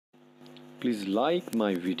Please like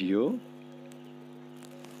my video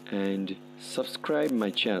and subscribe my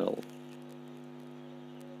channel.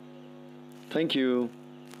 Thank you.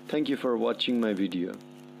 Thank you for watching my video.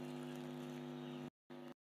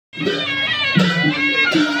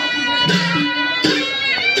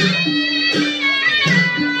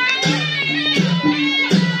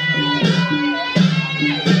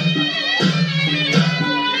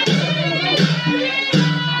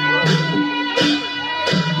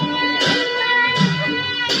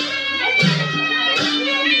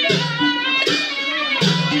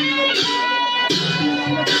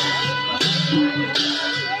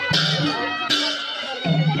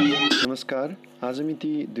 नमस्कार। आज मिति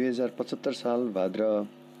 2075 साल भाद्र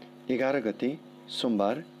 11 गते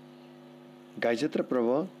सोमबार गाईजात्रा पर्व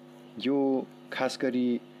यो खास गरी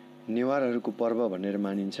नेवारहरूको पर्व भनेर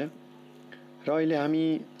मानिन्छ र अहिले हामी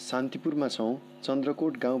शान्तिपुरमा छौँ।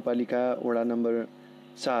 चन्द्रकोट गाउँपालिका वडा नम्बर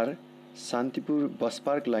 4 शान्तिपुर बस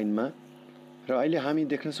पार्क लाइनमा र अहिले हामी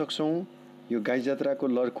देख्न सक्छौँ यो गाईजात्राको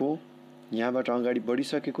लर्को यहाँबाट अगाडि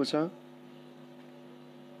बढिसकेको छ।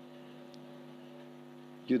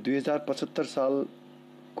 यो 2075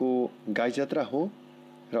 सालको गाईजात्रा हो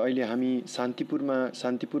र अहिले हामी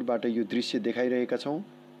शान्तिपुरबाट यो दृश्य देखाइरहेका छौँ।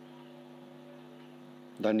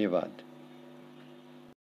 धन्यवाद।